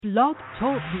Blog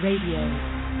Talk Radio.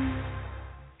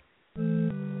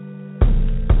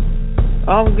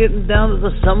 I'm getting down to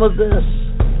the sum of this,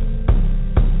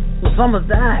 the sum of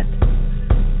that,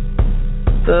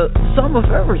 the sum of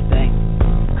everything.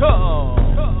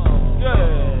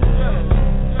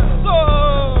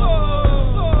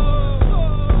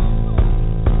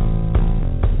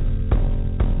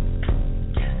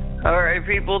 All right,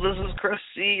 people, this is Chris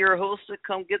C., your host at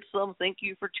Come Get Some. Thank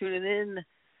you for tuning in.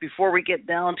 Before we get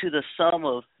down to the sum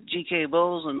of G.K.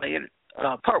 Bowes and my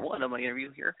part one of my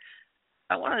interview here,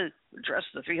 I want to address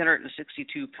the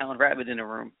 362-pound rabbit in the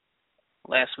room.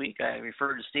 Last week, I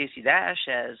referred to Stacey Dash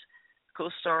as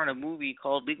co-star in a movie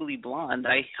called Legally Blonde.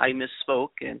 I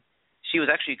misspoke, and she was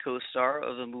actually co-star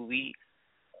of the movie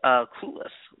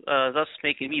Clueless, thus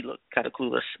making me look kind of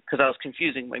clueless because I was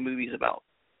confusing my movies about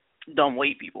dumb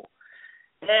white people.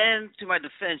 And to my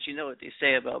defense, you know what they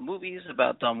say about movies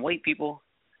about dumb white people.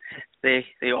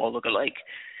 They all look alike.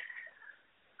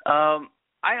 I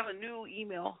have a new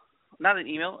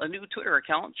a new Twitter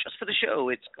account just for the show.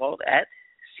 It's called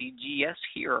 @CGS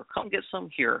Come Get Some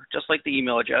Here, just like the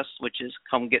email address, which is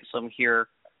Come Get Some Here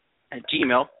at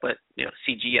Gmail, but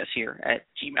CGS here at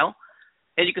Gmail.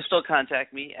 And you can still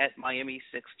contact me at Miami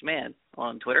Sixth Man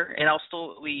on Twitter, and I'll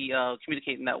still be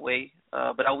communicating that way.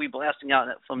 But I'll be blasting out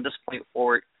from this point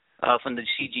forward from the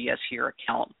CGS here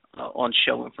account on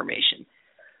show information.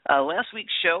 Last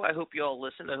week's show, I hope you all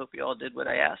listened. I hope you all did what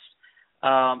I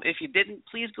asked. If you didn't,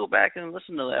 please go back and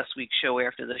listen to last week's show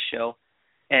after this show.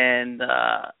 And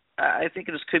I think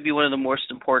this could be one of the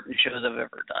most important shows I've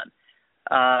ever done.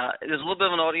 There's a little bit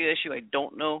of an audio issue. I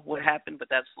don't know what happened, but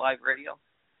that's live radio,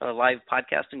 live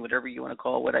podcasting, whatever you want to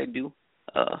call what I do,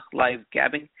 live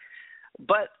gabbing.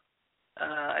 But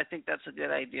I think that's a good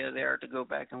idea there to go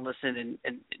back and listen.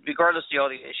 And regardless of the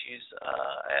audio issues,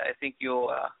 I think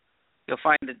you'll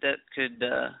find that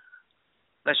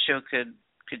show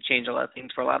could change a lot of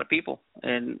things for a lot of people.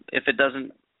 And if it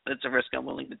doesn't, it's a risk I'm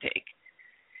willing to take.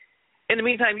 In the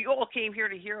meantime, you all came here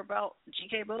to hear about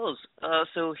G.K. Bowes.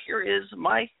 So here is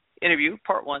my interview,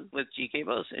 part one, with G.K.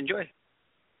 Bowes. Enjoy.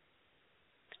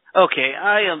 Okay,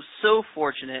 I am so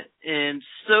fortunate and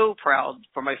so proud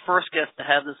for my first guest to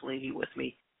have this lady with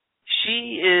me.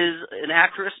 She is an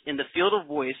actress in the field of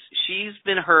voice. She's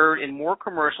been heard in more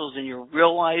commercials than you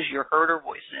realize you heard her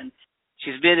voice in.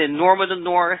 She's been in Norma the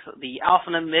North, the Alpha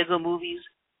and Omega movies.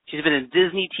 She's been in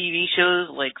Disney TV shows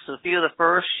like Sophia the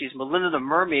First. She's Melinda the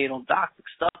Mermaid on Doc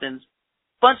McStuffins.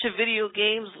 Bunch of video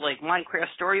games like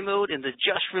Minecraft Story Mode and the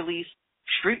just-released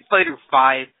Street Fighter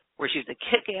V, where she's a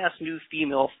kick-ass new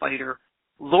female fighter,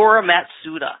 Laura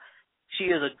Matsuda. She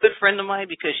is a good friend of mine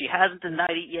because she hasn't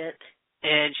denied it yet.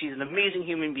 And she's an amazing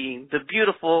human being, the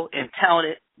beautiful and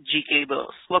talented G.K.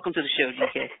 Bowes. Welcome to the show,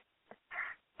 G.K.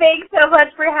 Thanks so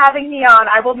much for having me on.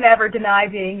 I will never deny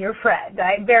being your friend.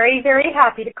 I'm very, very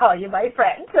happy to call you my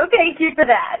friend, so thank you for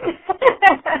that.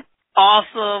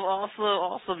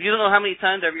 Awesome. You don't know how many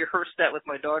times I've rehearsed that with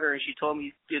my daughter, and she told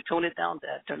me, tone it down,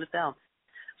 Dad, tone it down.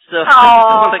 So it's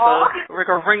like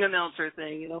a ring announcer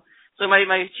thing, So my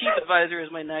chief advisor is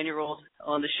my 9-year-old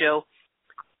on the show.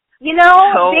 They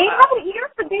have an ear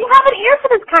for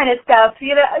this kind of stuff.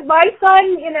 My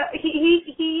son,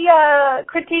 he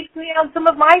critiques me on some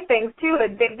of my things too.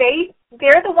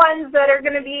 They're the ones that are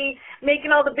going to be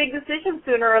making all the big decisions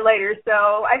sooner or later.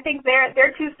 So I think their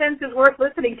 2 cents is worth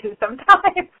listening to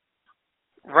sometimes.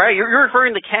 Right, you're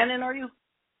referring to Kannon, are you?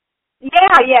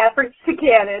 Yeah, for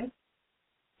Kannon.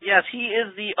 Yes, he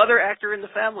is the other actor in the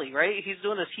family, right? He's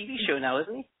doing a TV show now,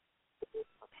 isn't he?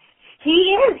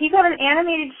 He is. He's on an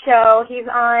animated show. He's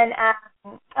on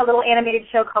a little animated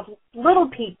show called Little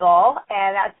People,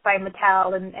 and that's by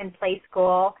Mattel and Play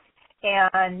School.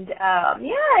 And,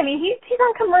 he's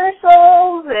on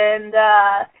commercials, and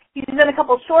he's done a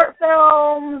couple short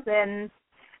films and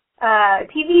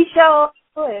TV shows,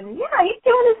 and, he's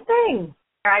doing his thing.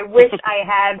 I wish I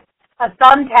had a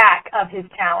thumbtack of his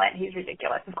talent. He's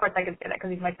ridiculous. Of course I could say that because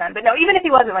he's my son. But no, even if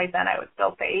he wasn't my son, I would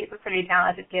still say he's a pretty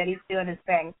talented kid. He's doing his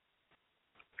thing.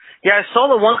 Yeah, I saw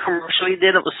the one commercial he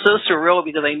did. It was so surreal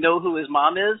because I know who his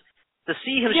mom is. To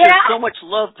see him show so much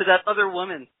love to that other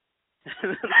woman.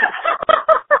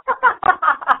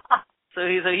 So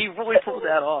he really pulled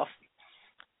that off.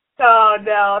 Oh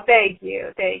no, thank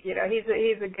you.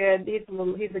 He's a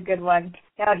good one.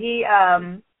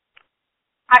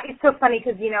 It's so funny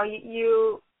because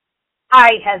I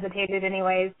hesitated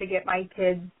anyways to get my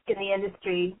kids in the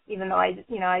industry, even though I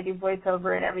do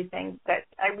voiceover and everything. But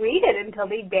I waited until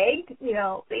they begged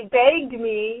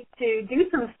me to do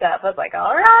some stuff. I was like,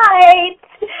 all right.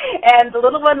 And the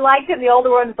little one liked it, and the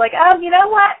older one was like, you know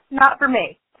what? Not for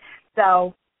me.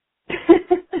 So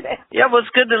Yeah, well,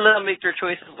 it's good to let them make their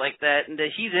choices like that, and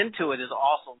that he's into it is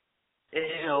awesome.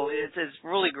 It's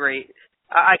really great.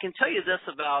 I can tell you this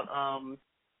about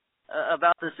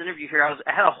this interview here. I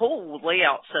had a whole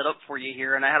layout set up for you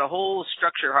here, and I had a whole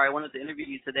structure how I wanted to interview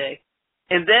you today.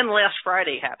 And then last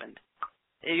Friday happened.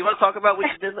 You want to talk about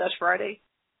what you did last Friday?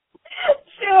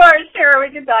 Sure,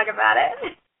 we can talk about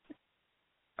it.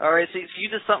 All right, so you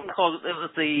did something called, it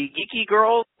was the Geeky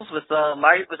Girls with the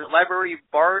Library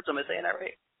Bards. Am I saying that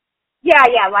right? Yeah,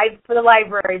 for the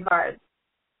library bards.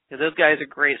 Yeah, those guys are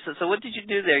great. So what did you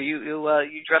do there?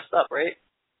 You dressed up, right?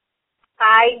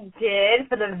 I did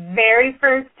for the very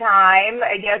first time.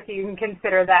 I guess you can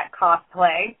consider that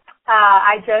cosplay.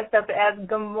 I dressed up as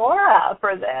Gamora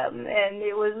for them, and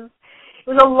it was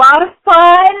a lot of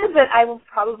fun, but I will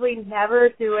probably never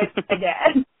do it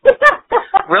again.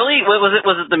 Really? Was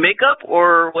it the makeup,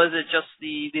 or was it just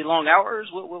the long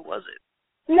hours? What was it?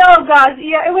 No, gosh,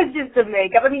 yeah, it was just the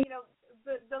makeup. I mean,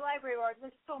 the library wars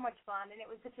was so much fun, and it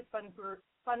was such a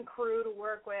fun crew to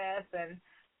work with, and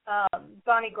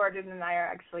Bonnie Gordon and I are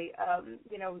actually,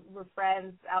 we're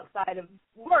friends outside of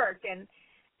work, and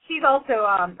she's also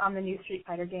on the new Street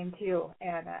Fighter game too,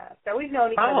 and so we've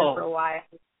known each other for a while.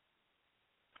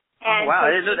 And wow, so I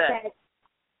didn't know that. Said,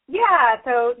 yeah,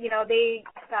 so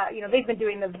they've been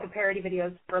doing the parody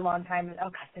videos for a long time, and oh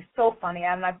gosh, they're so funny,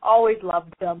 and I've always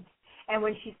loved them. And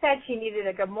when she said she needed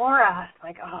a Gamora, I was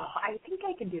like, oh, I think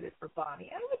I can do this for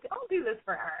Bonnie. I'll do this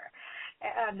for her.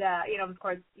 And of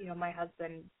course, my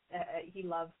husband, he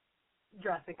loves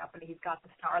dressing up, and he's got the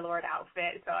Star-Lord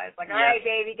outfit. So I was like, all right,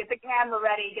 baby, get the camera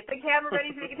ready so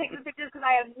we can take some pictures, because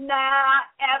I am not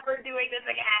ever doing this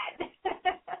again.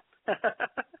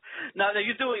 No,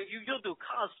 you'll do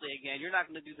cosplay again. You're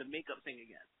not going to do the makeup thing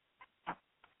again.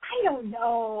 I don't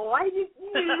know.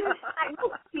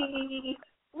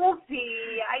 We'll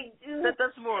see.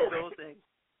 That's more of those things.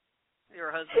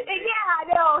 Your husband.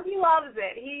 Yeah, no, he loves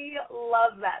it. He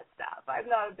loves that stuff. I'm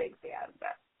not a big fan,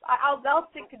 but I'll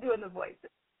stick to doing the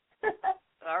voices.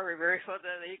 All right, very fun.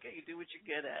 You do what you're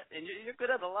good at, and you're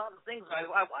good at a lot of things. I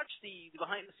watched the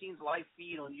behind-the-scenes live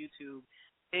feed on YouTube,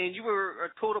 and you were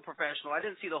a total professional. I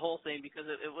didn't see the whole thing because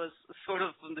it was sort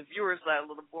of, from the viewer's side, a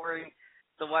little boring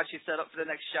to watch you set up for the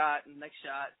next shot and next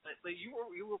shot. But you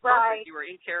were perfect. Right. You were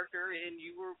in character, and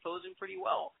you were posing pretty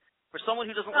well for someone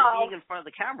who doesn't like being in front of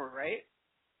the camera, right?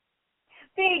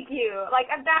 Thank you.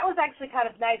 Like, that was actually kind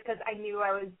of nice, because I knew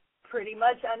I was pretty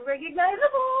much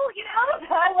unrecognizable.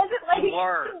 So I wasn't like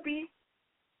to be.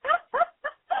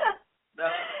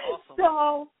 That's awesome.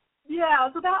 So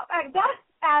that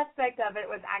aspect of it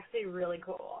was actually really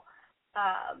cool.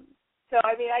 So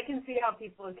I mean, I can see how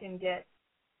people can get,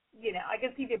 I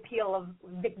can see the appeal of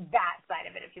that side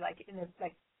of it, if you like, in this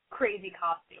like crazy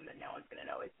costume that no one's gonna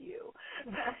know it's you.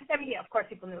 I mean, of course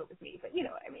people knew it was me, but you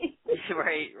know what I mean.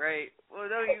 Right. Well,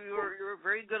 no, you were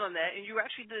very good on that, and you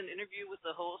actually did an interview with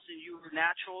the host, and you were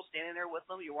natural standing there with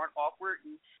them. You weren't awkward,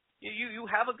 and you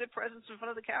have a good presence in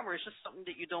front of the camera. It's just something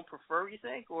that you don't prefer, you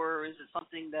think, or is it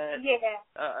something that? Yeah.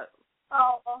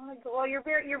 Well, you're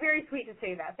very sweet to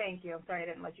say that. Thank you. I'm sorry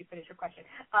I didn't let you finish your question.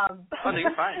 No,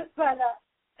 you're fine. But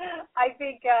I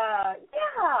think,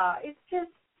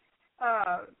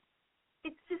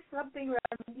 it's just something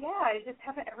that, I just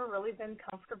haven't ever really been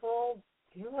comfortable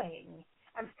doing.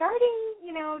 I'm starting,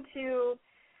 to,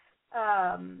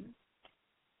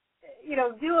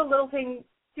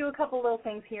 do a couple little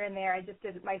things here and there. I just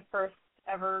did my first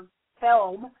ever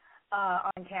film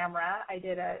on camera. I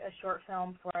did a short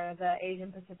film for the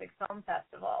Asian Pacific Film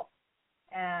Festival.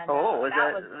 And what's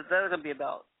that going to be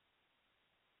about?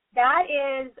 That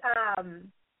is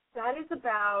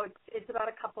about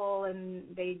a couple, and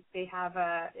they have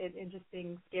an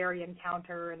interesting, scary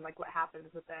encounter, and like what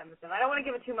happens with them. So I don't want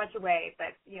to give it too much away,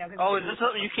 but is this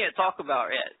something you can't talk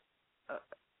about yet?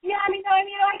 Yeah,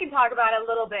 I can talk about it a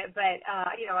little bit, but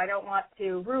I don't want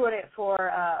to ruin it for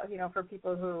for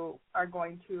people who are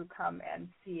going to come and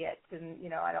see it, and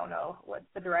I don't know what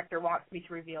the director wants me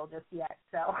to reveal just yet.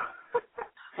 So.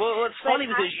 Well, it's funny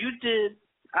because you did.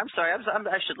 I'm sorry. I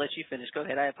should let you finish. Go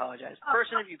ahead. I apologize.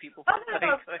 First interview, people. No,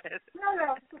 Go ahead.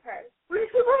 No, it's okay. We're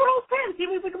all friends. See,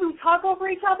 we talk over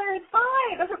each other. It's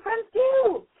fine. That's what friends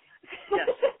do. Yes.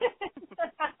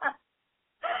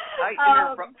 I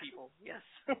interrupt people. Yes.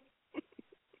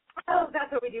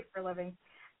 That's what we do for a living.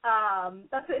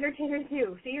 That's what entertainers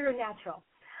do. See, you're a natural.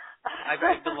 I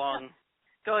belong.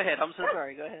 Go ahead. I'm so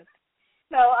sorry. Go ahead.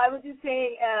 No, I was just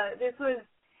saying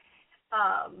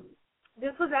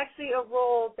this was actually a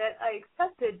role that I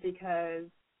accepted because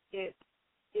it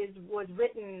was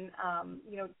written,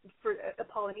 for a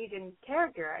Polynesian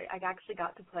character. I actually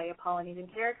got to play a Polynesian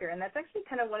character, and that's actually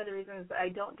kind of one of the reasons that I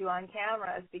don't do on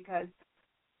camera is because,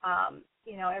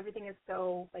 everything is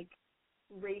so like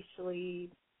racially.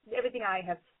 Everything I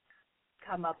have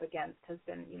come up against has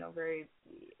been, very.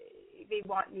 They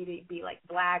want me to be like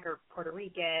black or Puerto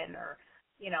Rican or,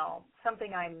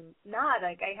 something I'm not.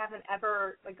 Like I haven't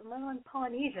ever I'm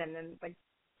Polynesian, and like.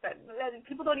 But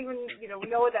people don't even,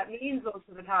 know what that means most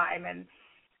of the time,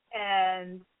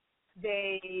 and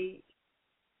they,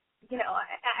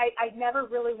 I never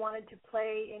really wanted to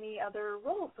play any other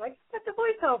role, so I just got the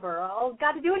voiceover. I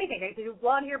got to do anything. I get to do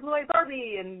blonde hair, blue eyed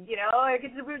Barbie, and I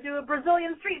get to do a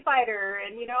Brazilian street fighter,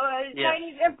 and a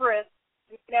Chinese empress,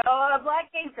 a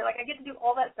black gangster. Like I get to do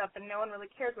all that stuff, and no one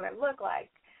really cares what I look like.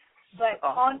 But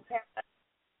on camera,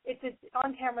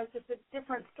 it's just a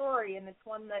different story, and it's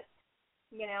one that.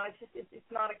 It's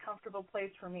not a comfortable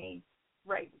place for me,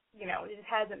 right? It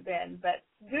just hasn't been. But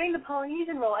doing the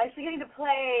Polynesian role, actually getting to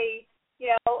play,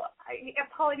 a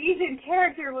Polynesian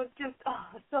character was just,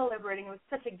 so liberating. It was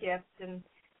such a gift. And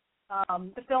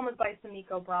the film is by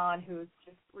Samiko Braun, who's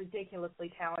just ridiculously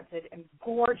talented and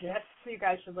gorgeous. So you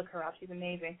guys should look her up. She's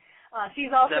amazing.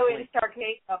 She's also in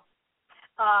Sharknado.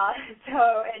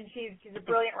 And she's a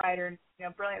brilliant writer and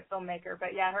brilliant filmmaker.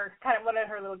 But yeah, her kind of one of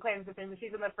her little claims to fame is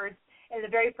she's in the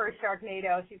very first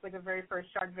Sharknado. She's like the very first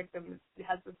shark victim. She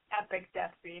has this epic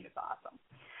death scene. It's awesome.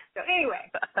 So anyway,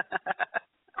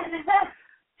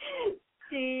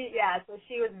 so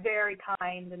she was very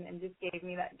kind and just gave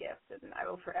me that gift, and I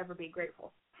will forever be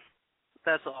grateful.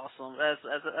 That's awesome.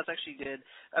 That's actually good.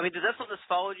 I mean, did that something that's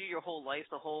followed you your whole life,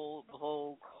 the whole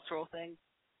cultural thing?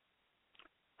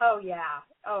 Oh, yeah.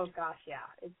 Oh, gosh, yeah.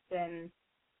 It's been,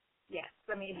 yes.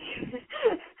 I mean,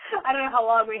 I don't know how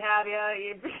long we have you. I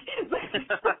mean,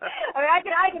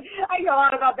 I can go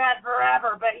on about that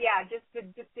forever, but yeah, just to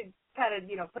kind of,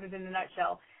 put it in a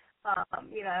nutshell.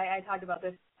 I talked about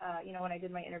this, when I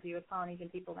did my interview with Polynesian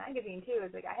People magazine, too.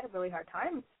 It's like I had a really hard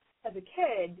time as a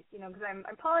kid, because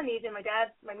I'm Polynesian.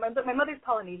 My mother's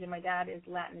Polynesian. My dad is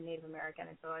Latin and Native American,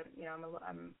 and so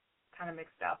I'm kind of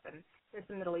mixed up, and there's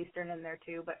some Middle Eastern in there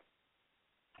too, but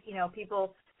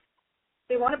people,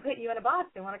 they want to put you in a box.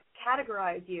 They want to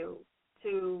categorize you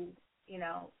to,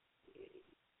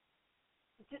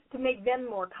 just to make them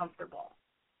more comfortable.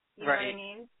 You know what I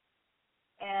mean?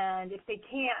 And if they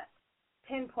can't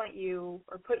pinpoint you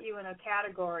or put you in a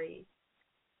category,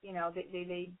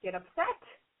 they get upset.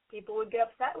 People would get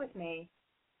upset with me.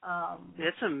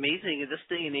 It's amazing in this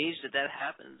day and age that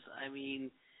happens. I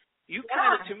mean, you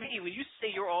kind of, to me, when you say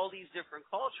you're all these different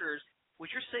cultures, what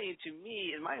you're saying to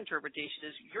me, in my interpretation,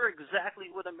 is you're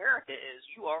exactly what America is.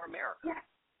 You are America. Yeah.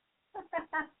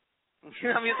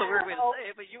 I mean, it's a weird way to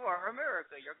say it, but you are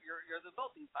America. You're the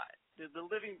melting pot, the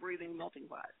living, breathing melting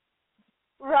pot.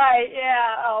 Right.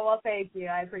 Yeah. Oh well, thank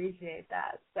you. I appreciate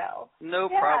that. So.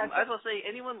 No problem. I was gonna say,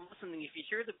 anyone listening, if you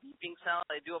hear the beeping sound,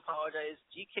 I do apologize.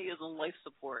 GK is on life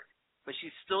support, but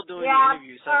she's still doing the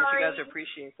interview, so I want you guys to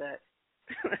appreciate that.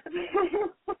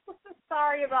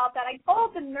 Sorry about that. I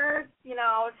told the nurse,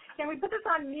 can we put this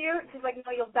on mute? She's like,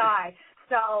 no, you'll die.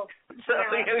 So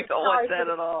we don't want that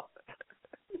at all.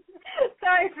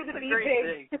 Sorry for the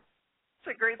beeping. It's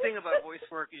a great thing about voice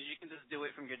work is you can just do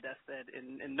it from your deathbed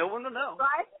and no one will know.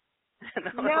 Right?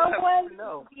 no one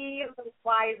will be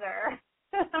wiser.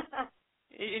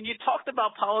 And you talked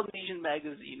about Polynesian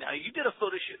Magazine. Now, you did a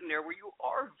photo shoot in there where you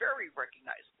are very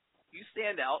recognizable. You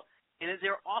stand out. And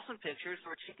there are awesome pictures that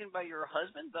were taken by your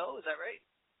husband, though. Is that right?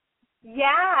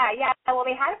 Yeah. Well,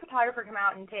 they had a photographer come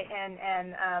out and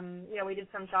we did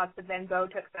some shots, but then Bo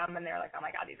took some, and they're like, oh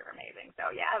my God, these are amazing. So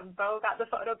yeah, Bo got the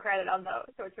photo credit on those,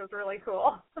 which was really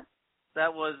cool.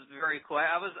 That was very cool.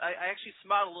 I actually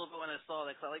smiled a little bit when I saw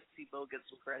that because I like to see Bo get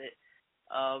some credit.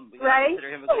 Right. I consider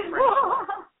him a good friend.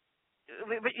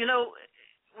 But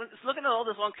when looking at all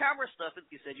this on-camera stuff, as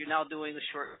you said, you're now doing the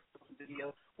short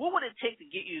video. What would it take to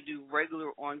get you to do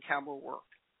regular on-camera work?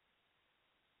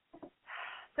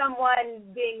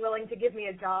 Someone being willing to give me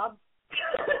a job.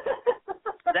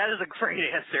 That is a great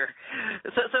answer.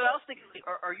 So I was thinking,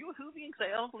 are you a Whovian?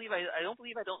 Because I don't believe I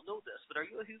don't know this, but are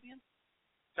you a Whovian?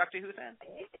 Doctor Who fan?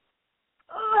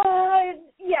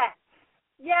 Yes.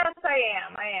 Yes, I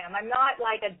am. I'm not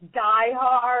like a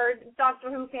die-hard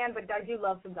Doctor Who fan, but I do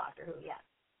love some Doctor Who, yes.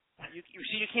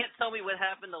 You can't tell me what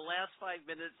happened the last 5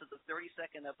 minutes of the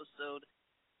 32nd episode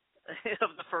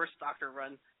of the first Doctor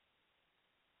run.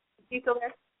 You still there?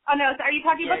 Oh no! So are you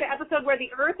talking about the episode where the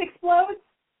Earth explodes?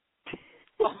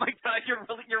 Oh my God!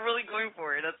 You're really going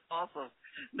for it. That's awesome.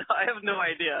 No, I have no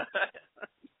idea.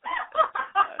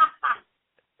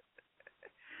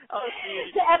 I'll see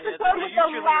you the episode with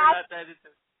the last.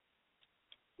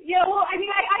 Yeah, well, I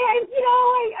mean, I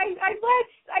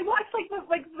watched like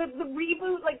the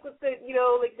reboot, like with the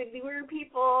like the newer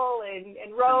people and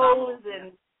Rose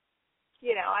and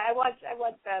I watched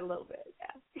that a little bit. Yeah.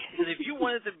 Because if you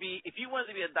wanted to be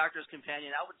a doctor's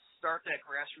companion, I would start that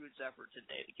grassroots effort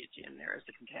today to get you in there as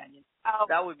the companion. Oh,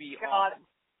 that would be God. awesome.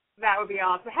 That would be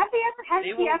awesome. Have they ever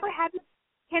had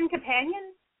 10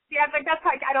 companions? Yeah, like that's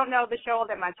like I don't know the show all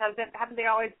that much. Haven't they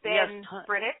always been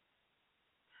British?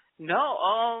 No,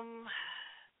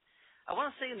 I want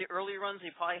to say in the early runs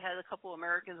they probably had a couple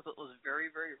Americans, but it was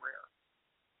very, very rare.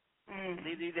 Mm.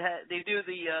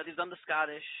 They've done the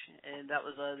Scottish, and that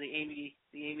was the Amy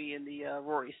and the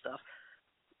Rory stuff.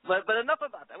 But enough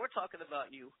about that. We're talking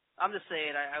about you. I'm just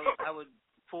saying I would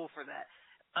pull for that.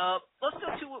 Let's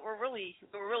go to what we're really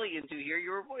into here.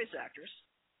 You're a voice actress,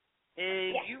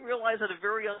 and you realized at a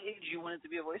very young age you wanted to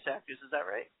be a voice actress. Is that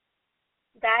right?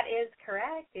 That is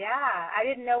correct. Yeah, I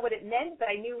didn't know what it meant, but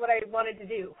I knew what I wanted to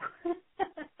do.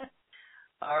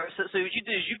 All right. So what you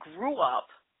did is you grew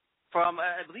up from.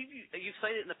 I believe you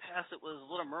cited in the past it was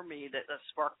Little Mermaid that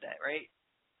sparked that, right?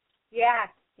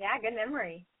 Yeah. Good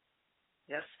memory.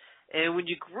 Yes. And when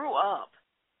you grew up,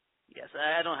 yes,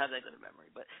 I don't have that good a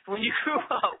memory, but when you grew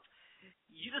up,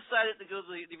 you decided to go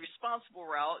the responsible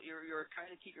route. You're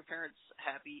trying to keep your parents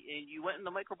happy, and you went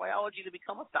into microbiology to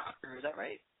become a doctor. Is that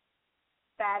right?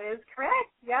 That is correct.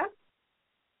 Yeah.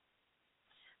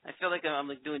 I feel like I'm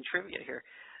like doing trivia here.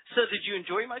 So, did you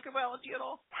enjoy microbiology at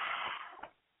all?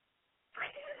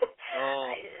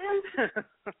 Oh.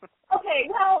 Okay.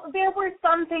 Well, there were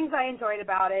some things I enjoyed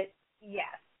about it.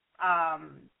 Yes.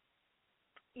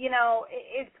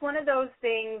 It's one of those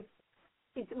things.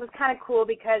 It was kind of cool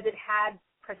because it had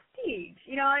prestige.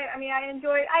 I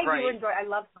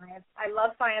love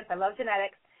science. I love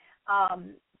genetics.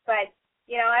 But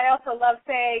I also love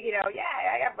saying,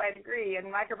 I got my degree in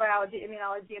microbiology,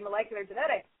 immunology, and molecular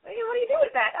genetics. What do you do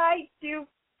with that? I do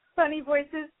funny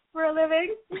voices for a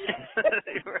living.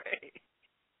 Right.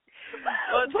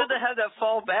 Well, it's good to have that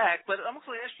fall back, but I'm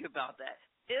going to ask you about that.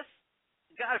 If,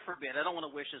 God forbid, I don't want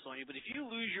to wish this on you, but if you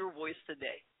lose your voice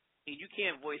today and you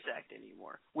can't voice act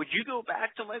anymore, would you go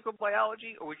back to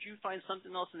microbiology, or would you find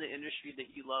something else in the industry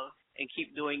that you love and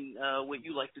keep doing what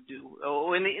you like to do,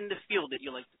 or in the field that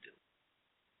you like to do?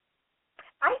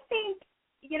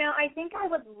 I think I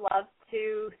would love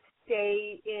to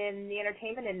stay in the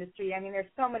entertainment industry. I mean,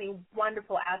 there's so many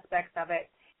wonderful aspects of it.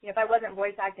 If I wasn't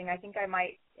voice acting, I think I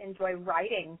might enjoy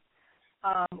writing,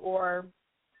 or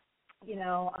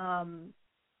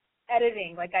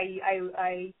editing. Like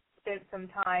I spent some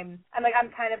time.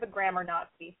 I'm kind of a grammar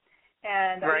Nazi,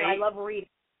 and right. I love reading.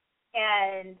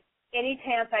 And any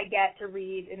chance I get to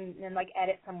read and like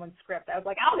edit someone's script, I was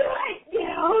like, I'll do it,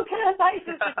 because I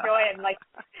just enjoy it. And like,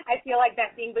 I feel like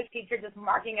that English teacher just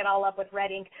marking it all up with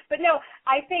red ink. But no,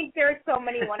 I think there are so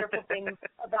many wonderful things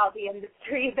about the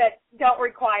industry that don't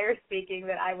require speaking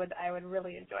that I would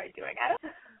really enjoy doing.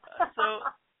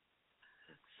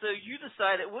 So you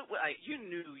decided, you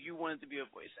knew you wanted to be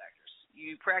a voice actress.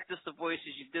 You practiced the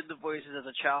voices, you did the voices as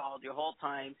a child your whole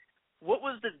time. What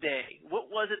was the day? What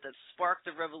was it that sparked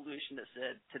the revolution that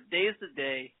said, today's the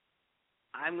day,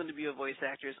 I'm going to be a voice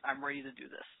actress, I'm ready to do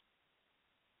this?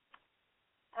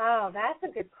 Oh, that's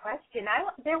a good question.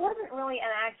 There wasn't really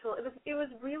an actual, it was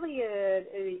really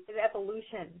an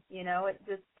evolution, It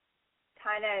just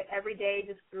kind of every day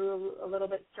just grew a little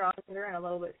bit stronger and a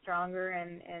little bit stronger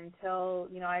until,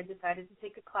 I decided to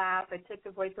take a class. I took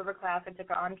a voiceover class. I took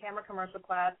an on-camera commercial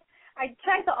class. I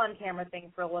tried the on-camera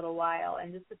thing for a little while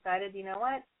and just decided, you know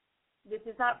what, this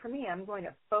is not for me. I'm going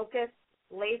to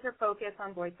laser focus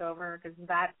on voiceover because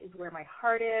that is where my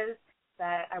heart is,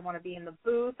 that I want to be in the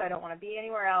booth. I don't want to be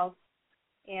anywhere else.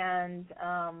 And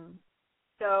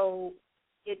so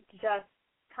it just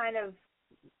kind of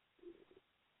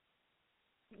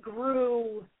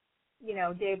grew,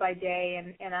 day by day.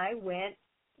 And I went,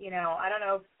 I don't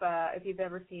know if you've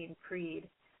ever seen Creed,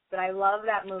 but I love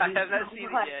that movie. I have not seen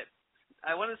it yet.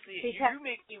 I want to see it. Because you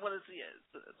make me want to see it,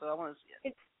 so I want to see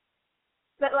it.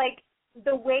 But, like,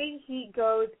 the way he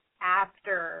goes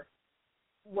after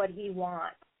what he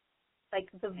wants, like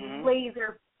the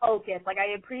laser focus, like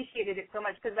I appreciated it so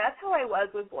much because that's how I was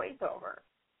with voiceover.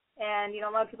 And, a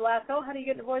lot of people ask, how do you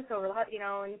get into voiceover?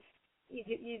 And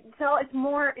you tell it's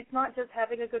not just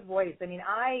having a good voice. I mean,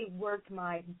 I worked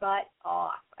my butt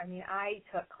off. I mean, I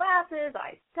took classes,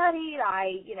 I studied,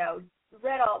 I,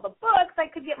 read all the books I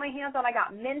could get my hands on. I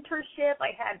got mentorship.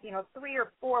 I had, 3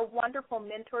 or 4 wonderful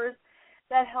mentors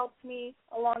that helped me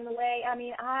along the way. I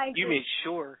mean, You made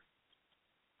sure.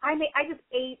 I just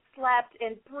ate, slept,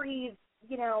 and breathed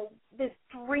this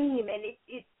dream, and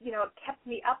it kept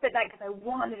me up at night because I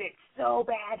wanted it so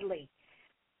badly.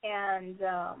 And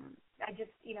I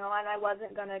just, and I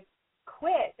wasn't going to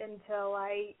quit until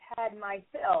I had my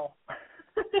fill.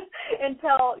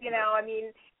 Until,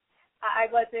 I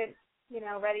wasn't,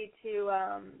 ready to,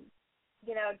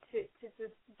 to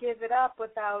just give it up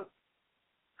without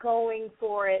going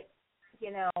for it,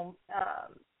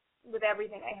 with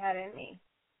everything I had in me.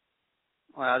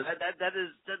 Wow,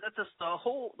 that's just the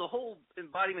whole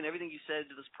embodiment. Everything you said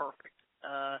was perfect.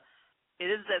 It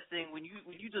is that thing when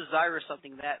you desire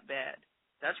something that bad,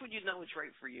 that's when you know it's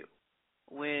right for you.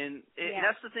 And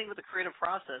that's the thing with the creative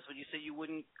process. When you say you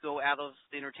wouldn't go out of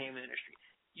the entertainment industry,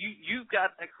 you've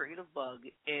got that creative bug,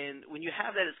 and when you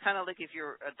have that, it's kind of like if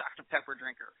you're a Dr. Pepper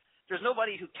drinker. There's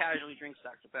nobody who casually drinks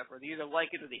Dr. Pepper. They either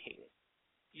like it or they hate it.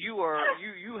 You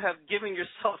have given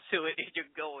yourself to it, and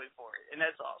you're going for it, and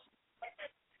that's awesome.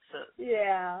 So,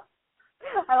 yeah,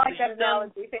 I like that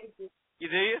analogy. Thank you. You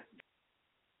do?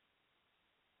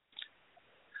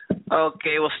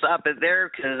 Okay, we'll stop it there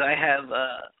because I have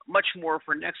much more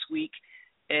for next week,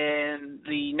 and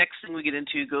the next thing we get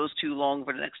into goes too long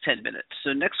for the next 10 minutes.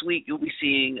 So next week you'll be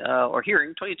seeing or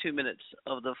hearing 22 minutes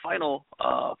of the final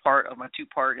part of my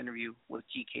two-part interview with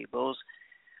GK Bose.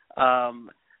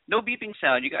 No beeping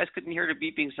sound. You guys couldn't hear the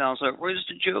beeping sound, so it was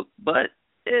just a joke, but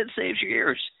it saves your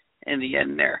ears in the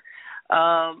end there.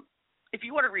 If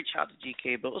you want to reach out to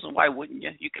GK Bose, and why wouldn't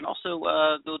you? You can also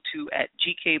go to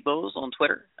 @GKBose on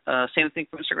Twitter. Same thing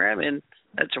for Instagram, and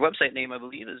that's her website name, I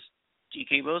believe, is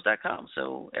gkbose.com.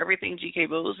 So everything GK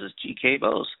Bose is GK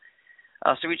Bose.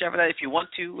 So reach out for that. If you want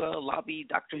to lobby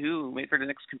Doctor Who, make her the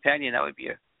next companion, that would be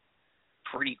a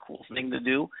pretty cool thing to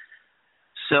do.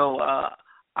 So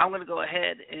I'm going to go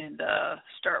ahead and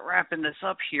start wrapping this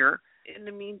up here. In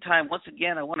the meantime, once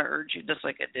again, I want to urge you, just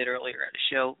like I did earlier at the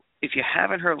show, if you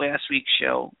haven't heard last week's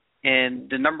show and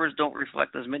the numbers don't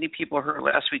reflect as many people heard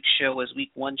last week's show as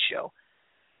week one show,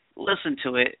 listen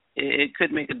to it. It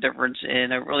could make a difference,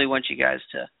 and I really want you guys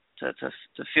to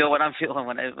feel what I'm feeling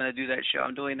when I do that show.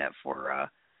 I'm doing that for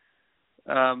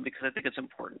because I think it's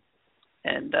important.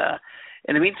 And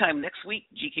in the meantime, next week,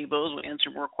 GK Bose will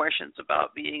answer more questions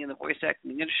about being in the voice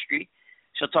acting industry.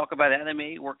 She'll talk about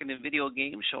anime, working in video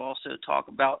games. She'll also talk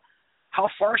about how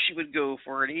far she would go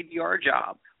for an ADR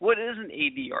job. What is an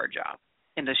ADR job?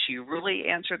 And does she really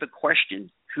answer the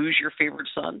question, who's your favorite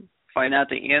son? Find out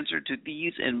the answer to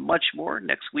these and much more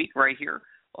next week right here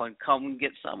on Come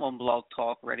Get Some on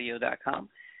blogtalkradio.com.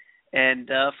 And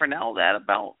for now, that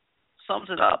about sums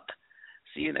it up.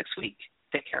 See you next week.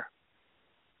 Take care.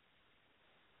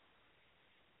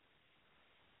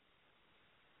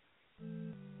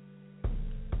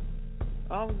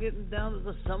 I'm getting down to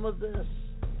the sum of this,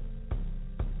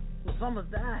 the sum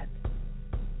of that,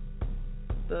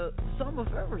 the sum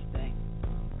of everything.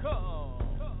 Come,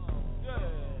 yeah.